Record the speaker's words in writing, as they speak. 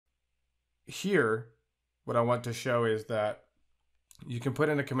here, what I want to show is that you can put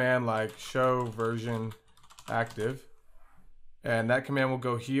in a command like show version active, and that command will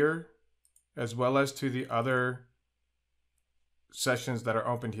go here as well as to the other sessions that are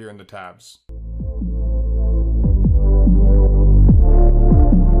opened here in the tabs.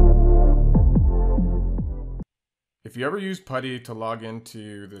 If you ever use Putty to log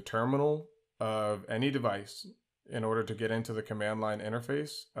into the terminal of any device in order to get into the command line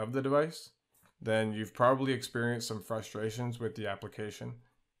interface of the device, then you've probably experienced some frustrations with the application.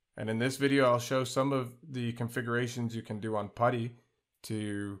 And in this video, I'll show some of the configurations you can do on Putty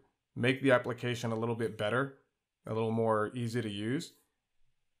to make the application a little bit better, a little more easy to use.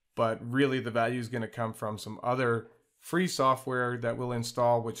 But really the value is going to come from some other free software that we'll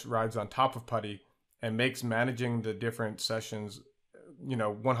install, which rides on top of Putty and makes managing the different sessions,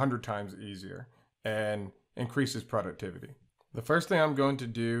 100 times easier and increases productivity. The first thing I'm going to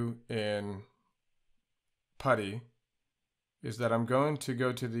do in Putty is that I'm going to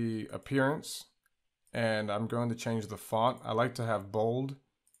go to the appearance and I'm going to change the font. I like to have bold,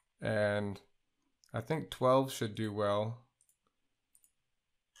 and I think 12 should do well.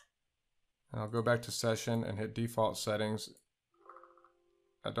 And I'll go back to session and hit default settings.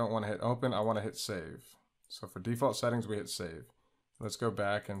 I don't want to hit open, I want to hit save. So for default settings, we hit save. Let's go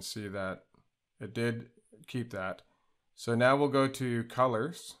back and see that it did keep that. So now we'll go to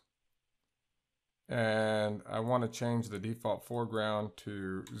colors, and I want to change the default foreground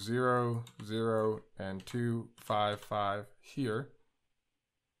to 0, 0, and 2, 5, 5 here.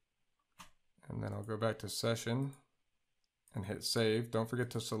 And then I'll go back to session and hit save. Don't forget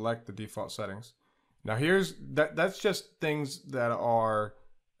to select the default settings. Now that's just things that are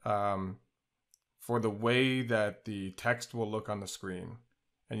for the way that the text will look on the screen.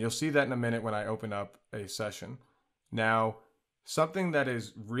 And you'll see that in a minute when I open up a session. Now, something that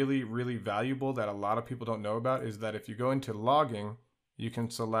is really, really valuable that a lot of people don't know about is that if you go into logging, you can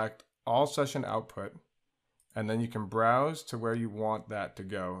select all session output, and then you can browse to where you want that to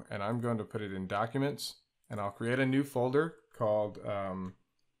go. And I'm going to put it in documents, and I'll create a new folder called, I'll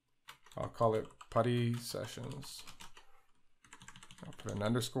call it Putty Sessions. I'll put an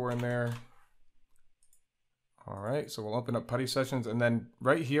underscore in there. All right, so we'll open up Putty Sessions, and then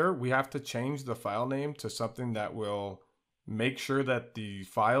right here, we have to change the file name to something that will make sure that the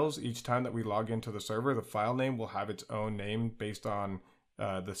files, each time that we log into the server, the file name will have its own name based on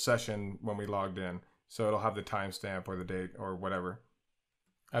the session when we logged in. So it'll have the timestamp or the date or whatever.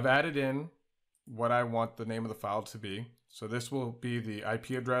 I've added in what I want the name of the file to be. So this will be the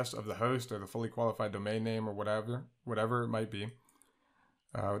IP address of the host or the fully qualified domain name or whatever it might be.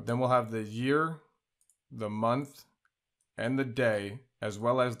 Then we'll have the year, the month, and the day, as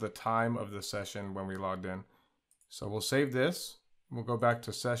well as the time of the session when we logged in. So we'll save this. We'll go back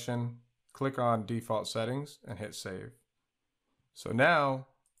to session, click on default settings, and hit save. So now,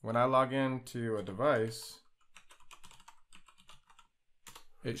 when I log into a device,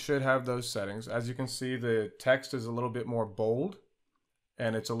 it should have those settings. As you can see, the text is a little bit more bold,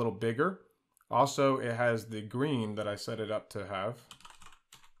 and it's a little bigger. Also, it has the green that I set it up to have.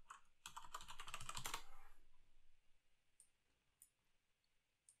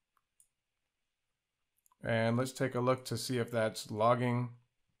 And let's take a look to see if that's logging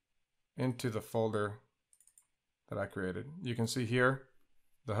into the folder that I created. You can see here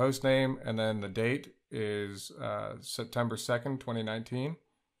the host name, and then the date is September 2nd, 2019.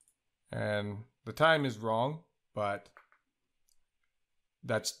 And the time is wrong, but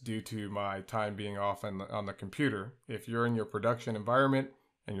that's due to my time being off on the computer. If you're in your production environment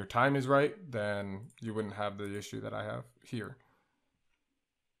and your time is right, then you wouldn't have the issue that I have here.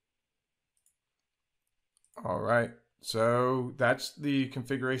 All right, so that's the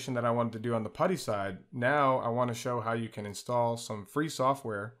configuration that I wanted to do on the Putty side. Now I want to show how you can install some free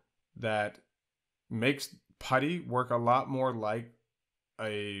software that makes Putty work a lot more like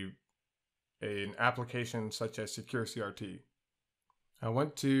an application such as SecureCRT. I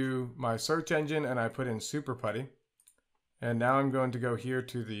went to my search engine and I put in SuperPuTTy, and now I'm going to go here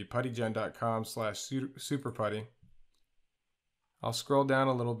to the puttygen.com/SuperPuTTy. I'll scroll down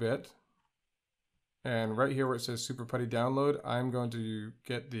a little bit. And right here where it says SuperPuTTy download, I'm going to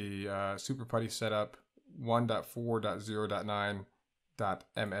get the SuperPuTTy setup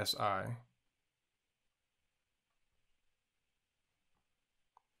 1.4.0.9.msi.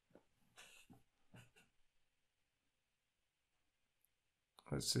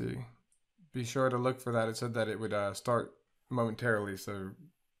 Let's see. Be sure to look for that. It said that it would start momentarily, so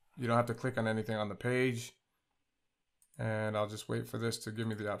you don't have to click on anything on the page. And I'll just wait for this to give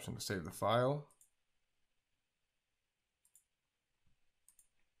me the option to save the file.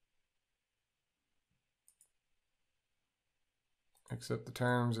 accept the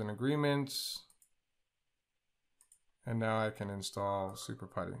terms and agreements. And now I can install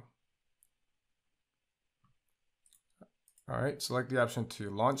SuperPuTTy. All right, select the option to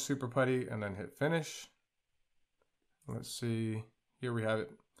launch SuperPuTTy and then hit finish. Let's see, here we have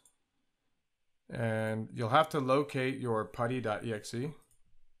it. And you'll have to locate your putty.exe.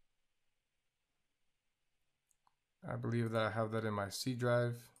 I believe that I have that in my C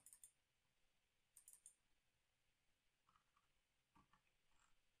drive.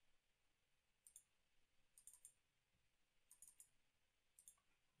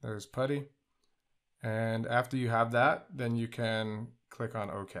 There's Putty. And after you have that, then you can click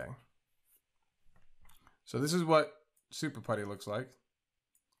on OK. So this is what SuperPuTTy looks like.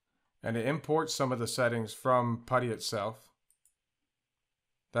 And it imports some of the settings from Putty itself.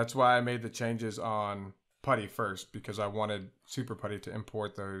 That's why I made the changes on Putty first, because I wanted SuperPuTTy to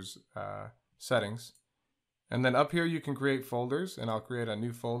import those settings. And then up here you can create folders, and I'll create a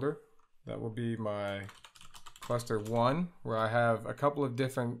new folder. That will be my cluster 1, where I have a couple of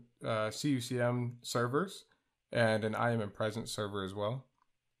different CUCM servers and an IM&Present server as well.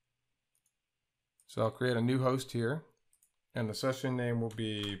 So I'll create a new host here, and the session name will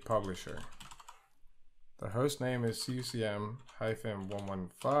be publisher. The host name is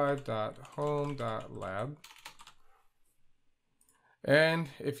cucm-115.home.lab. And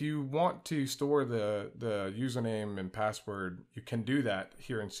if you want to store the username and password, you can do that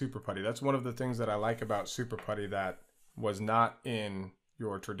here in SuperPuTTy. That's one of the things that I like about SuperPuTTy that was not in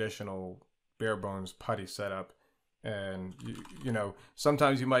your traditional bare bones Putty setup. And you know,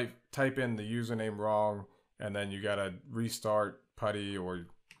 sometimes you might type in the username wrong and then you gotta restart Putty, or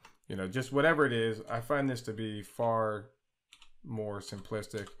you know, just whatever it is. I find this to be far more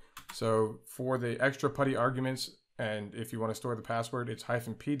simplistic. So for the extra Putty arguments, and if you want to store the password, it's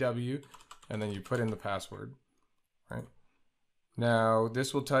 -pw, and then you put in the password, right? Now,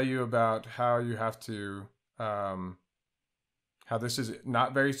 this will tell you about how you have to, how this is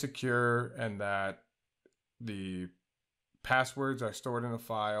not very secure, and that the passwords are stored in a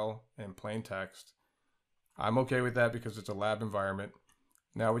file in plain text. I'm okay with that because it's a lab environment.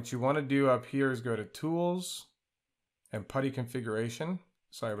 Now, what you want to do up here is go to Tools and Putty Configuration.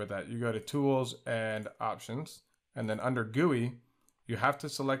 Sorry about that. You go to Tools and Options. And then under GUI, you have to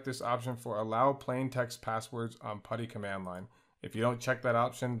select this option for Allow Plain Text Passwords on Putty command line. If you don't check that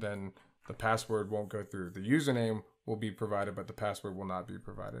option, then the password won't go through. The username will be provided, but the password will not be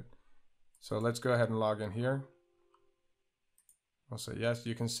provided. So let's go ahead and log in here. I'll say yes.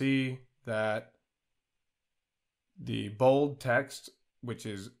 You can see that the bold text, which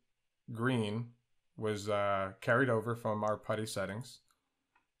is green, was carried over from our Putty settings.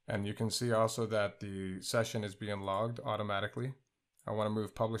 And you can see also that the session is being logged automatically. I want to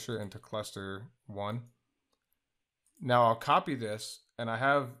move publisher into cluster 1. Now I'll copy this, and I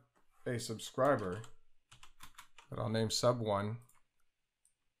have a subscriber that I'll name sub1.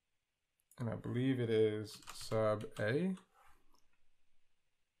 And I believe it is sub A.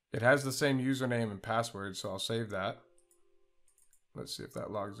 It has the same username and password, so I'll save that. Let's see if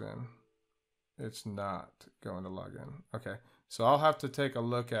that logs in. It's not going to log in. Okay, so I'll have to take a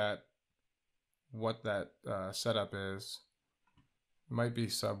look at what that setup is. It might be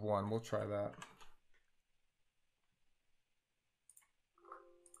sub1. We'll try that.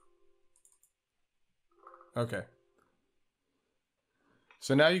 Okay.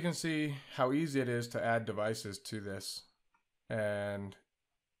 So now you can see how easy it is to add devices to this, and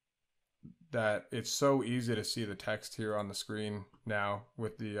that it's so easy to see the text here on the screen now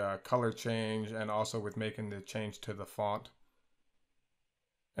with the color change, and also with making the change to the font.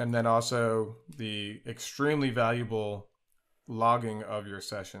 And then also the extremely valuable logging of your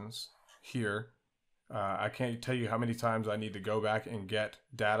sessions here. I can't tell you how many times I need to go back and get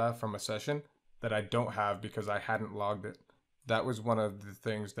data from a session that I don't have because I hadn't logged it. That was one of the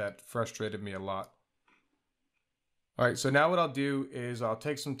things that frustrated me a lot. All right, so now what I'll do is I'll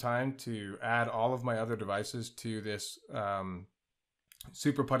take some time to add all of my other devices to this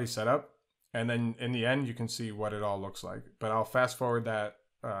SuperPuTTy setup, and then in the end you can see what it all looks like. But I'll fast forward that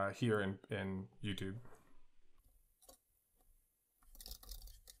here in YouTube.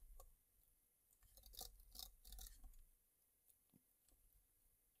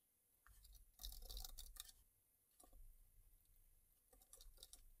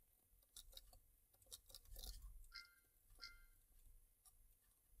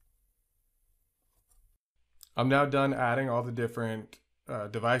 I'm now done adding all the different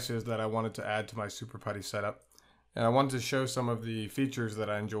devices that I wanted to add to my SuperPuTTy setup. And I wanted to show some of the features that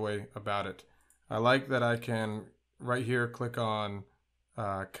I enjoy about it. I like that I can, right here, click on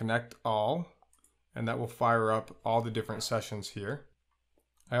Connect All. and that will fire up all the different sessions here.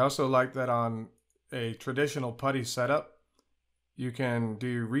 I also like that on a traditional Putty setup, you can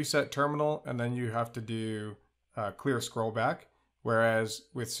do reset terminal and then you have to do clear scroll back. Whereas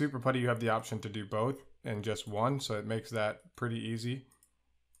with SuperPuTTy, you have the option to do both in just one. So it makes that pretty easy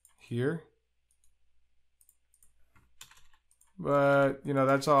here. But, you know,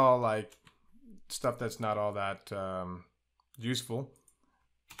 that's all like stuff that's not all that useful,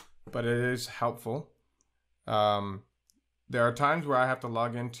 but it is helpful. There are times where I have to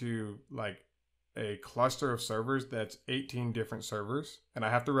log into like a cluster of servers that's 18 different servers, and I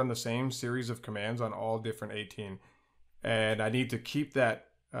have to run the same series of commands on all different 18. And I need to keep that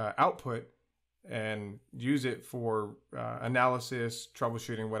output and use it for analysis,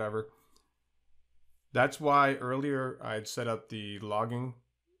 troubleshooting, whatever. That's why earlier I'd set up the logging,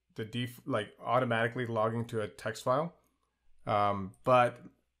 like automatically logging to a text file. But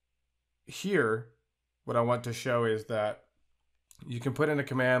here, what I want to show is that you can put in a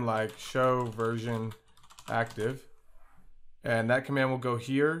command like show version active, and that command will go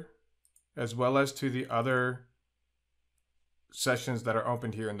here as well as to the other sessions that are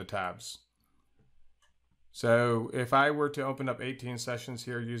opened here in the tabs. So if I were to open up 18 sessions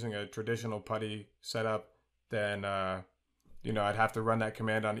here using a traditional Putty setup, then you know, I'd have to run that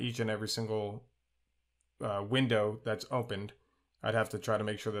command on each and every single window that's opened. I'd have to try to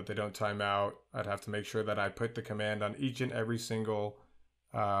make sure that they don't time out. I'd have to make sure that I put the command on each and every single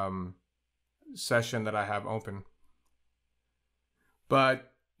session that I have open.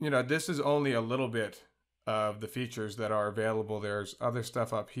 But, you know, this is only a little bit of the features that are available. There's other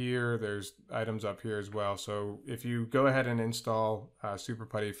stuff up here. There's items up here as well. So if you go ahead and install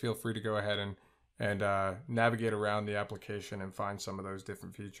SuperPuTTy, feel free to go ahead and navigate around the application and find some of those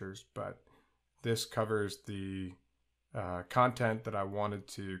different features. But this covers the content that I wanted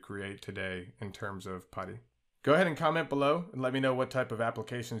to create today in terms of Putty. Go ahead and comment below and let me know what type of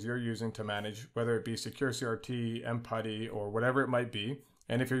applications you're using to manage, whether it be Secure CRT, M-Putty, or whatever it might be.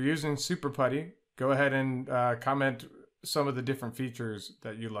 And if you're using SuperPuTTy, go ahead and comment some of the different features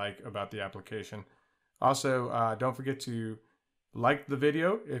that you like about the application. Also, don't forget to like the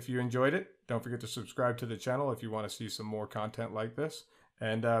video if you enjoyed it. Don't forget to subscribe to the channel if you want to see some more content like this.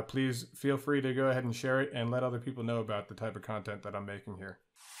 And please feel free to go ahead and share it and let other people know about the type of content that I'm making here.